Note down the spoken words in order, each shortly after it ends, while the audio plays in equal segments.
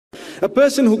A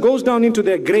person who goes down into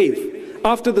their grave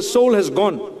after the soul has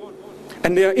gone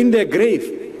and they are in their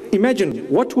grave, imagine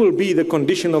what will be the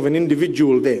condition of an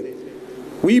individual there.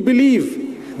 We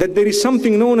believe that there is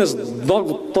something known as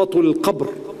ضغطة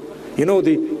القبر. You know,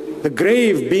 the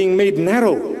grave being made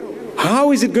narrow.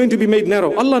 How is it going to be made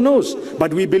narrow? Allah knows,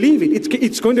 but we believe it.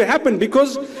 It's going to happen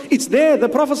because it's there. The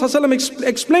Prophet ﷺ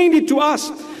explained it to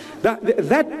us.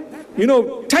 That you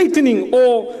know, tightening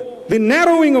or the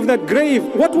narrowing of that grave,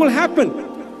 what will happen?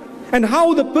 And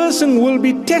how the person will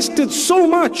be tested so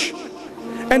much.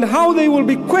 And how they will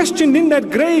be questioned in that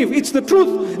grave. It's the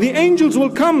truth. The angels will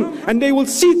come and they will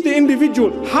seat the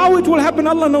individual. How it will happen,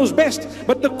 Allah knows best.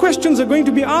 But the questions are going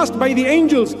to be asked by the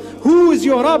angels. Who is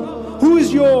your Rabb? Who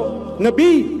is your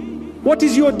Nabi? What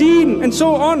is your deen? And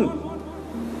so on.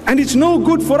 And it's no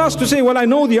good for us to say, well, I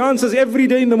know the answers every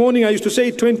day in the morning. I used to say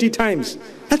it 20 times.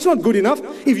 That's not good enough.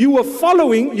 If you are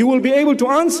following, you will be able to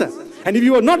answer. And if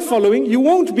you are not following, you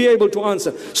won't be able to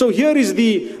answer. So here is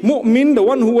the mu'min, the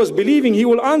one who was believing. He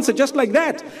will answer just like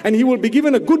that. And he will be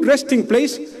given a good resting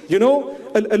place. You know,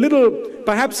 a little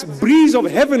perhaps breeze of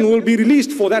heaven will be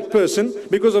released for that person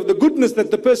because of the goodness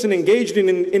that the person engaged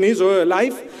in his or her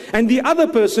life. And the other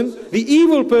person, the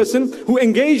evil person who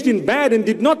engaged in bad and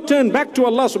did not turn back to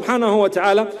Allah subhanahu wa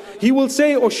ta'ala, he will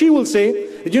say or she will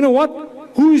say, you know what?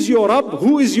 Who is your Rabb?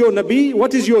 Who is your Nabi?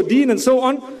 What is your deen? And so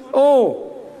on. Oh,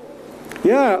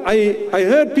 yeah, I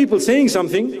heard people saying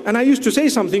something and I used to say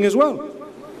something as well.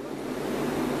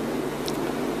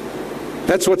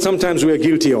 That's what sometimes we are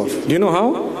guilty of. Do you know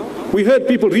how? We heard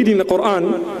people reading the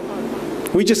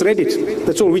Quran. We just read it.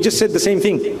 That's all. We just said the same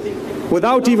thing.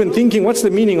 Without even thinking, what's the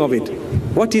meaning of it?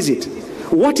 What is it?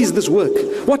 What is this work?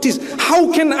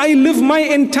 How can I live my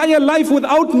entire life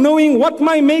without knowing what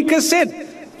my Maker said?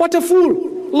 What a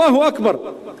fool. Allahu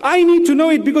Akbar. I need to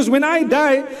know it because when I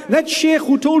die, that sheikh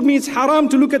who told me it's haram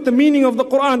to look at the meaning of the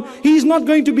Quran, he's not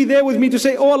going to be there with me to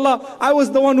say, oh Allah, I was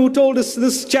the one who told us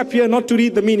this chap here not to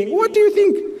read the meaning. What do you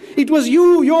think? It was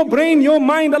you, your brain, your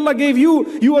mind Allah gave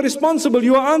you. You are responsible,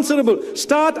 you are answerable.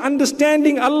 Start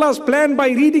understanding Allah's plan by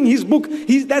reading His book.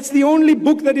 That's the only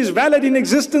book that is valid in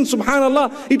existence,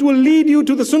 subhanallah. It will lead you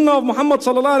to the sunnah of Muhammad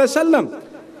sallallahu alaihi wasallam.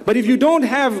 But if you don't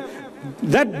have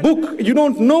that book, you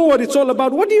don't know what it's all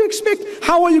about, what do you expect?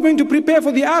 How are you going to prepare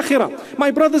for the akhirah? My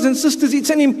brothers and sisters,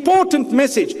 it's an important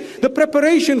message. The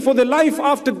preparation for the life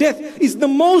after death is the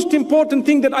most important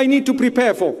thing that I need to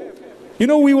prepare for. You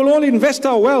know, we will all invest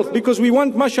our wealth because we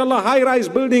want, mashallah, high-rise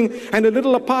building and a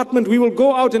little apartment. We will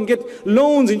go out and get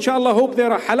loans, inshallah, hope they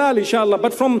are halal, inshallah.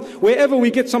 But from wherever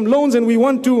we get some loans and we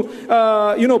want to,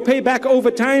 pay back over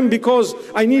time because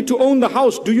I need to own the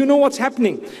house. Do you know what's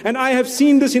happening? And I have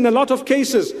seen this in a lot of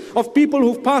cases of people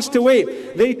who've passed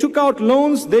away. They took out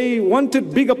loans, they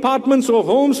wanted big apartments or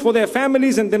homes for their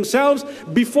families and themselves.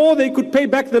 Before they could pay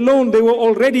back the loan, they were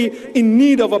already in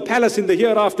need of a palace in the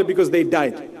hereafter because they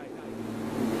died.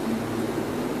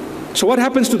 So what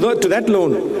happens to that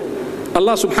loan?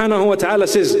 Allah subhanahu wa ta'ala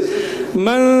says,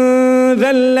 مَنْ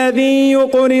ذَا الَّذِي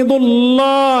يُقْرِضُ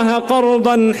اللَّهَ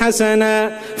قَرْضًا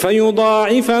حَسَنًا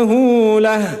فَيُضَاعِفَهُ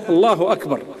لَهُ. Allahu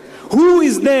Akbar. Who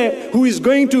is there who is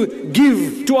going to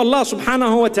give to Allah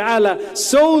subhanahu wa ta'ala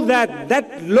so that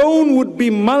that loan would be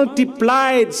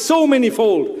multiplied so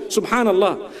many-fold?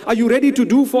 Subhanallah. Are you ready to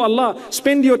do for Allah?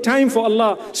 Spend your time for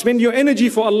Allah. Spend your energy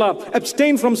for Allah.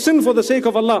 Abstain from sin for the sake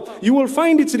of Allah. You will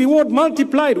find its reward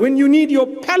multiplied. When you need your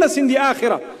palace in the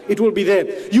akhirah, it will be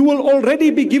there. You will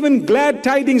already be given glad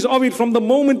tidings of it from the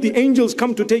moment the angels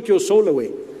come to take your soul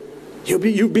away.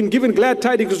 You've been given glad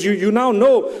tidings because you now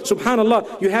know,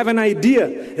 subhanallah, you have an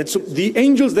idea that the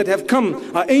angels that have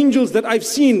come are angels that I've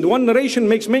seen. One narration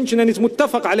makes mention, and it's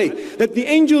muttafaq alayh, that the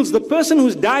angels, the person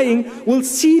who's dying will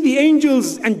see the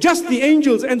angels and just the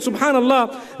angels, and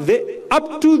subhanallah,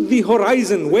 up to the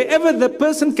horizon, wherever the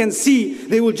person can see,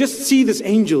 they will just see this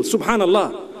angel,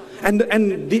 subhanallah.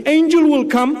 And the angel will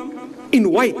come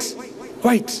in white.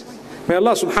 May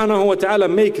Allah subhanahu wa ta'ala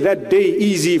make that day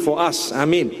easy for us.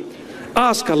 Ameen.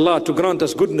 Ask Allah to grant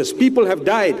us goodness. People have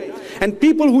died, and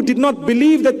people who did not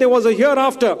believe that there was a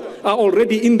hereafter are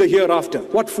already in the hereafter.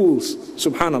 What fools,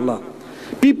 subhanallah.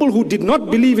 People who did not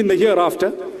believe in the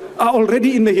hereafter are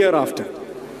already in the hereafter.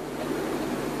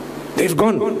 They've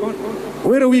gone.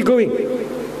 Where are we going?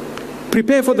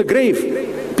 Prepare for the grave.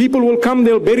 People will come,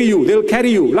 they'll bury you, they'll carry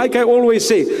you. Like I always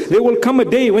say, there will come a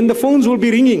day when the phones will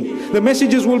be ringing, the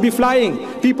messages will be flying,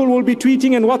 people will be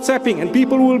tweeting and WhatsApping, and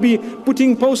people will be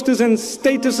putting posters and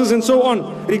statuses and so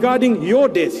on regarding your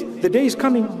death. The day is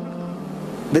coming.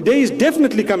 The day is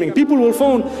definitely coming. People will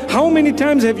phone. How many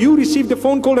times have you received a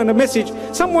phone call and a message?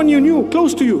 Someone you knew,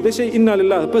 close to you, they say, Inna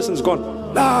lillah, the person's gone.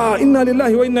 La inna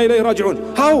lillahi wa inna ilayhi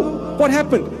raji'un. How? What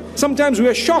happened? Sometimes we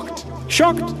are shocked.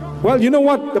 Shocked. Well, you know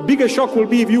what? The bigger shock will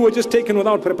be if you were just taken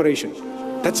without preparation.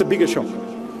 That's a bigger shock.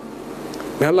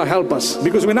 May Allah help us.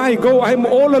 Because when I go, I'm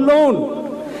all alone.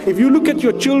 If you look at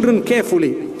your children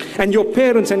carefully, and your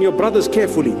parents and your brothers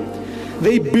carefully,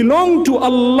 they belong to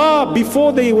Allah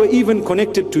before they were even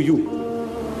connected to you.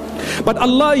 But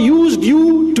Allah used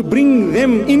you to bring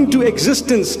them into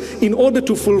existence in order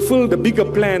to fulfill the bigger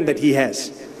plan that He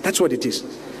has. That's what it is.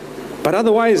 But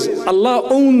otherwise, Allah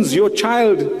owns your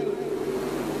child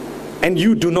and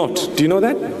you do not. Do you know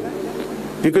that?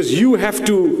 Because you have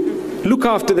to look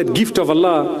after that gift of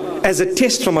Allah as a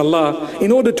test from Allah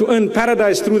in order to earn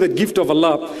paradise through that gift of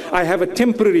Allah. I have a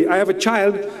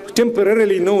child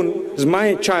temporarily known as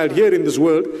my child here in this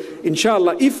world.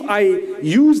 Inshallah, if I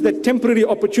use that temporary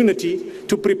opportunity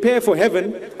to prepare for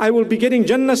heaven, I will be getting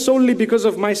Jannah solely because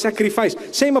of my sacrifice.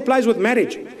 Same applies with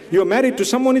marriage. You're married to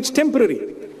someone, it's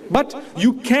temporary. But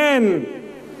you can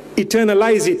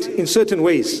eternalize it in certain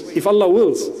ways, if Allah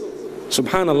wills.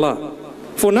 Subhanallah.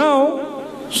 For now,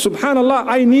 subhanallah,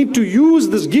 I need to use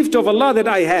this gift of Allah that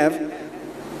I have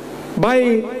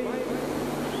by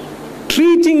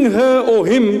treating her or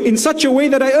him in such a way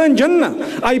that I earn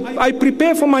Jannah. I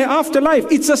prepare for my afterlife.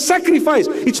 It's a sacrifice.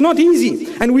 It's not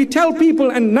easy. And we tell people,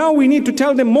 and now we need to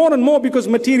tell them more and more because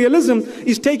materialism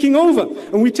is taking over.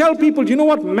 And we tell people, you know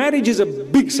what? Marriage is a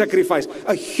big sacrifice,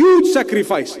 a huge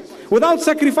sacrifice. Without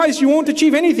sacrifice, you won't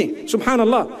achieve anything.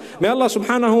 Subhanallah. May Allah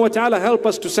subhanahu wa ta'ala help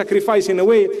us to sacrifice in a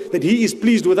way that He is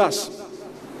pleased with us.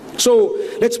 So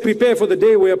let's prepare for the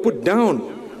day we are put down,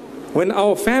 when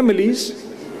our families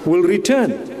will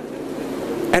return.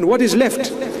 And what is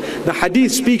left? The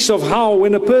hadith speaks of how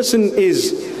when a person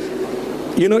is,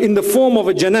 in the form of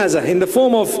a janazah, in the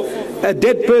form of a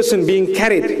dead person being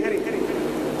carried,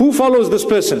 who follows this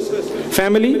person?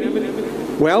 Family,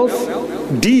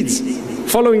 wealth, deeds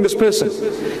following this person.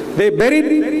 They're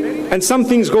buried and some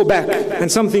things go back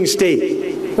and some things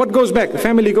stay. What goes back? The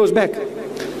family goes back.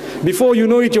 Before you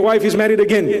know it, your wife is married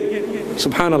again.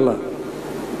 Subhanallah.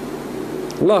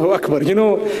 Allahu Akbar.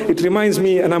 It reminds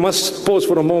me, and I must pause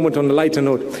for a moment on a lighter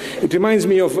note. It reminds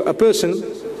me of a person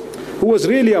who was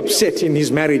really upset in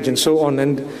his marriage and so on,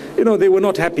 and they were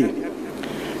not happy.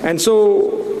 And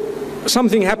so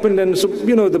something happened, and so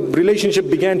the relationship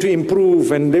began to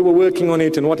improve, and they were working on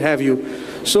it and what have you.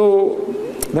 So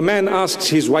the man asks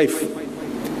his wife,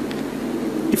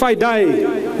 if I die,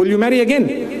 will you marry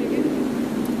again?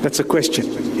 That's a question.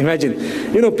 Imagine,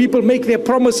 people make their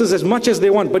promises as much as they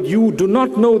want, but you do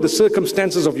not know the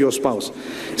circumstances of your spouse.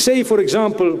 Say, for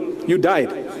example, you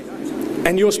died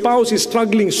and your spouse is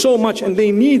struggling so much and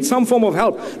they need some form of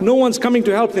help. No one's coming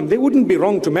to help them. They wouldn't be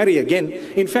wrong to marry again.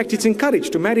 In fact, it's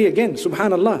encouraged to marry again.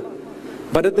 Subhanallah.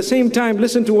 But at the same time,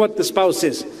 listen to what the spouse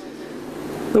says.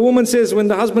 The woman says, when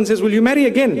the husband says, will you marry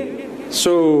again?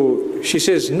 So she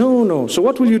says, no. So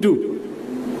what will you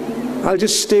do? I'll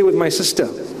just stay with my sister.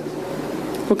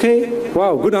 Okay,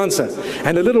 wow, good answer.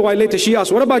 And a little while later she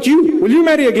asks, what about you? Will you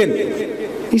marry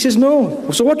again? He says, no.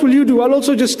 So what will you do? I'll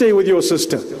also just stay with your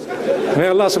sister. May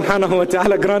Allah subhanahu wa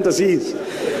ta'ala grant us ease.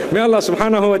 May Allah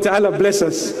subhanahu wa ta'ala bless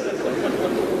us.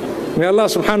 May Allah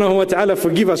subhanahu wa ta'ala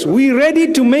forgive us. We're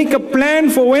ready to make a plan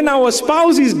for when our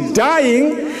spouse is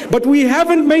dying, but we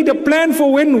haven't made a plan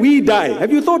for when we die.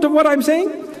 Have you thought of what I'm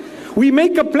saying? We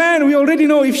make a plan, we already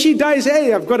know if she dies,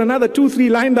 hey, I've got another 2-3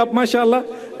 lined up, mashallah.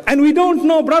 And we don't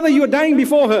know, brother, you're dying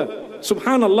before her.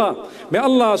 Subhanallah. May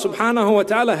Allah subhanahu wa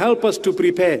ta'ala help us to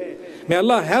prepare. May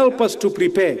Allah help us to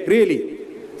prepare, really.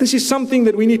 This is something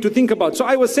that we need to think about. So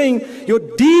I was saying, your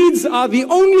deeds are the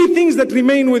only things that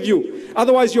remain with you.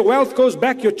 Otherwise your wealth goes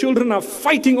back, your children are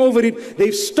fighting over it,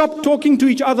 they've stopped talking to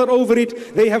each other over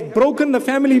it, they have broken the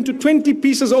family into 20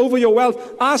 pieces over your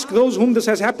wealth. Ask those whom this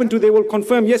has happened to, they will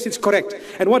confirm, yes, it's correct.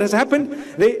 And what has happened?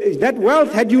 That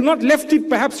wealth, had you not left it,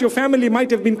 perhaps your family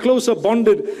might have been closer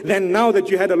bonded than now that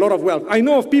you had a lot of wealth. I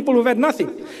know of people who've had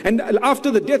nothing, and after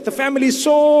the death, the family is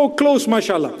so close,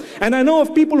 mashallah. And I know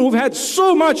of people who've had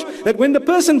so much that when the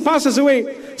person passes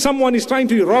away, someone is trying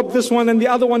to rob this one, and the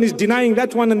other one is denying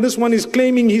that one, and this one is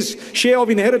claiming his share of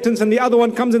inheritance, and the other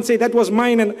one comes and say that was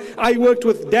mine, and I worked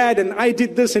with dad and I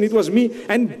did this and it was me,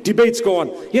 and debates go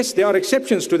on. Yes, there are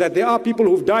exceptions to that. There are people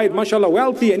who've died, mashallah,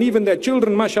 wealthy, and even their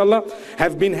children, mashallah,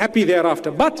 have been happy thereafter.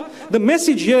 But the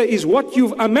message here is what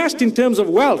you've amassed in terms of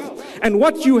wealth and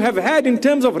what you have had in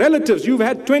terms of relatives. You've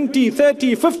had 20,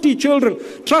 30, 50 children.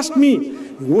 Trust me,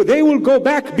 they will go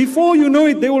back. Before you know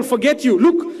it, they will forget you.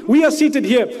 Look, we are seated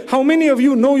here. How many of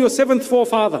you know your 7th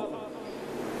forefather?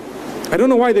 I don't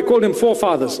know why they call them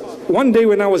forefathers. One day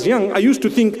when I was young, I used to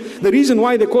think the reason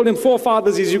why they call them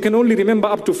forefathers is you can only remember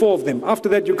up to 4 of them. After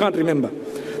that, you can't remember.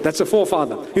 That's a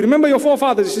forefather. You remember your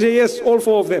forefathers? You say, yes, all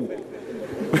 4 of them.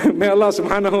 May Allah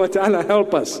subhanahu wa ta'ala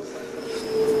help us.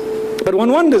 But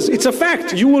one wonders, it's a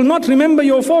fact, you will not remember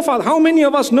your forefathers. How many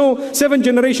of us know 7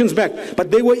 generations back?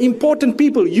 But they were important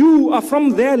people. You are from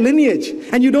their lineage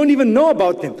and you don't even know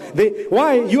about them.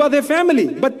 Why? You are their family.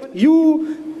 But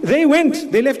they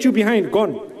went, they left you behind,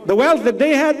 gone. The wealth that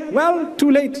they had, well, too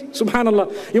late,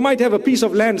 subhanallah. You might have a piece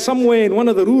of land somewhere in one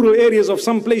of the rural areas of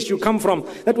some place you come from.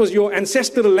 That was your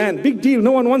ancestral land, big deal,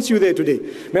 no one wants you there today.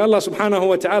 May Allah subhanahu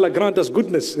wa ta'ala grant us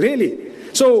goodness, really.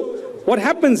 So what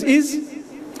happens is,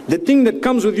 the thing that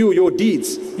comes with you, your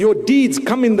deeds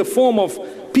come in the form of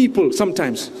people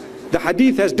sometimes. The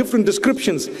hadith has different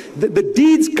descriptions. The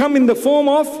deeds come in the form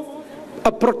of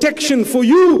a protection for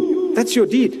you. That's your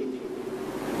deed.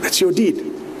 That's your deed.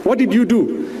 What did you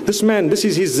do? This man, this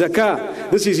is his zakah,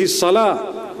 this is his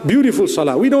salah, beautiful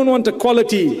salah. We don't want a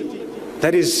quality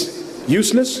that is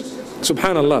useless.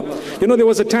 Subhanallah. You know, there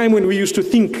was a time when we used to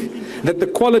think that the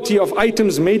quality of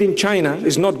items made in China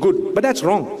is not good, but that's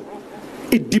wrong.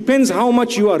 It depends how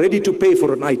much you are ready to pay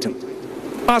for an item.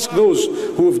 Ask those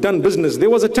who have done business. There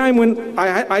was a time when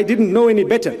I didn't know any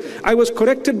better. I was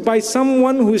corrected by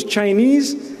someone who is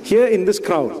Chinese here in this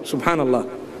crowd.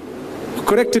 Subhanallah.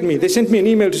 Corrected me. They sent me an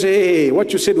email to say, hey,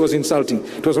 what you said was insulting.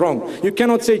 It was wrong. You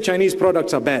cannot say Chinese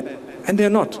products are bad. And they're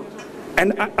not.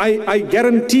 And I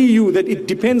guarantee you that it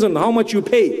depends on how much you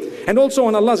pay. And also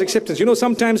on Allah's acceptance. You know,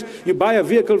 sometimes you buy a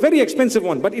vehicle, very expensive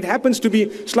one, but it happens to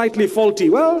be slightly faulty.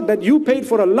 Well, that you paid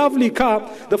for a lovely car,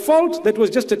 the fault, that was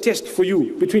just a test for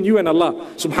you, between you and Allah,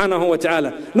 subhanahu wa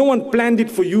ta'ala. No one planned it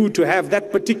for you to have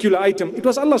that particular item. It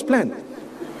was Allah's plan.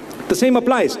 The same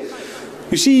applies.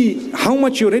 You see how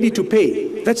much you're ready to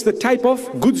pay. That's the type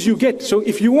of goods you get. So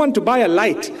if you want to buy a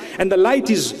light, and the light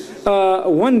is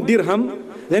 1 dirham,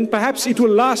 then perhaps it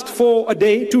will last for a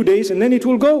day, 2 days, and then it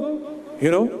will go,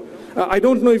 you know. I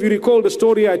don't know if you recall the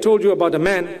story I told you about a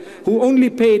man who only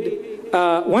paid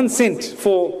 1 cent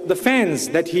for the fans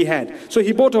that he had. So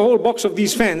he bought a whole box of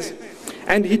these fans,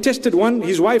 and he tested one,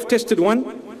 his wife tested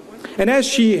one, and as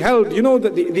she held, you know,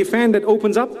 the fan that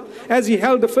opens up, as he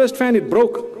held the first fan, it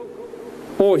broke.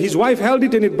 Or his wife held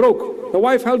it and it broke. The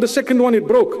wife held the second one, it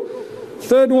broke.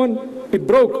 Third one, it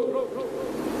broke.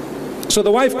 So the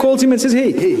wife calls him and says,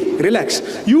 hey, relax.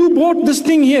 You bought this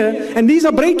thing here and these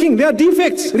are breaking. They are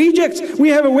defects, rejects. We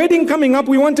have a wedding coming up.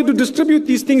 We wanted to distribute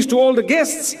these things to all the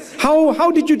guests. How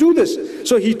did you do this?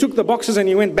 So he took the boxes and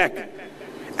he went back.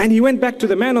 And he went back to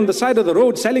the man on the side of the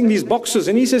road selling these boxes.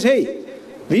 And he says, hey,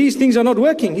 these things are not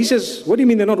working. He says, what do you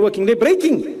mean they're not working? They're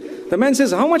breaking. The man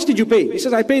says, how much did you pay? He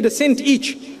says, I paid 1 cent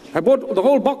each. I bought the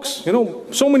whole box, you know,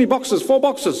 so many boxes, 4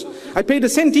 boxes. I paid 1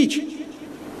 cent each.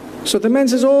 So the man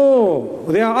says, oh,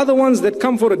 there are other ones that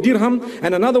come for 1 dirham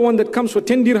and another one that comes for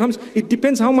 10 dirhams. It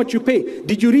depends how much you pay.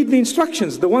 Did you read the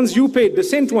instructions? The ones you paid, the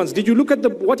cent ones. Did you look at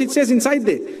what it says inside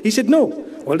there? He said, no.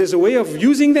 Well, there's a way of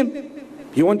using them.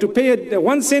 You want to pay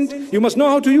 1 cent, you must know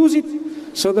how to use it.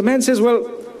 So the man says, well,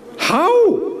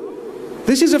 how?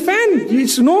 This is a fan.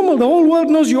 It's normal. The whole world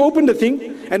knows you open the thing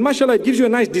and mashallah, it gives you a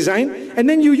nice design and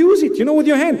then you use it, you know, with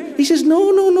your hand. He says,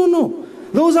 no.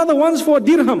 Those are the ones for 1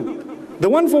 dirham. The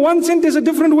one for 1 cent is a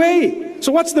different way.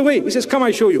 So what's the way? He says, come,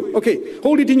 I show you. Okay,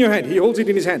 hold it in your hand. He holds it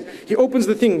in his hand. He opens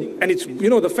the thing and it's, you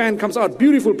know, the fan comes out.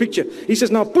 Beautiful picture. He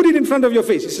says, now put it in front of your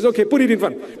face. He says, okay, put it in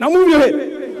front. Now move your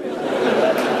head.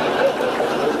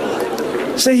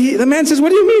 So the man says, what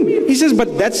do you mean? He says,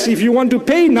 but that's if you want to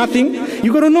pay nothing,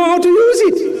 you got to know how to use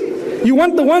it. You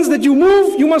want the ones that you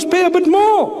move, you must pay a bit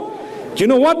more. Do you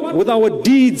know what? With our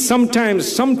deeds,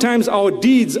 sometimes our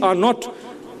deeds are not,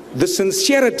 the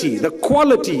sincerity, the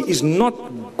quality is not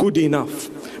good enough.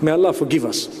 May Allah forgive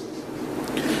us.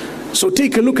 So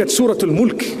take a look at Surah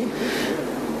Al-Mulk.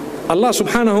 Allah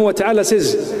subhanahu wa ta'ala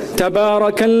says,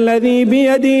 تبارك الذي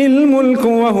بيده الملك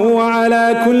وهو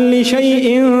على كل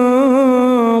شيء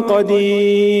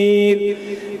قدير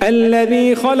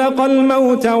الذي خلق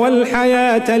الموت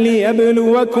والحياة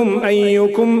ليبلوكم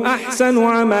أيكم أحسن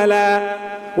عملا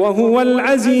وهو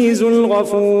العزيز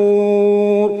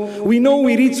الغفور. We know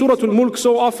we read Surah Al-Mulk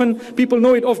so often, people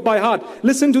know it off by heart.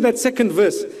 Listen to that second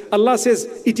verse. Allah says,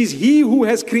 it is He who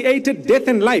has created death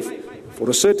and life for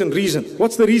a certain reason.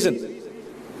 What's the reason?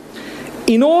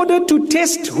 In order to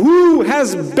test who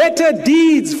has better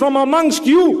deeds from amongst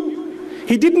you.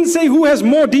 He didn't say who has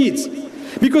more deeds.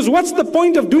 Because what's the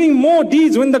point of doing more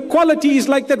deeds when the quality is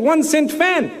like that 1 cent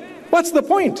fan? What's the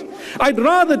point? I'd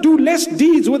rather do less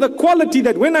deeds with a quality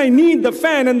that when I need the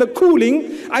fan and the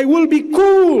cooling, I will be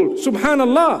cool.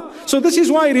 Subhanallah. So this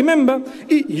is why, remember,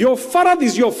 your farad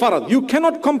is your farad. You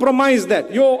cannot compromise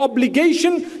that. Your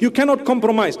obligation, you cannot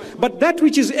compromise. But that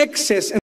which is excess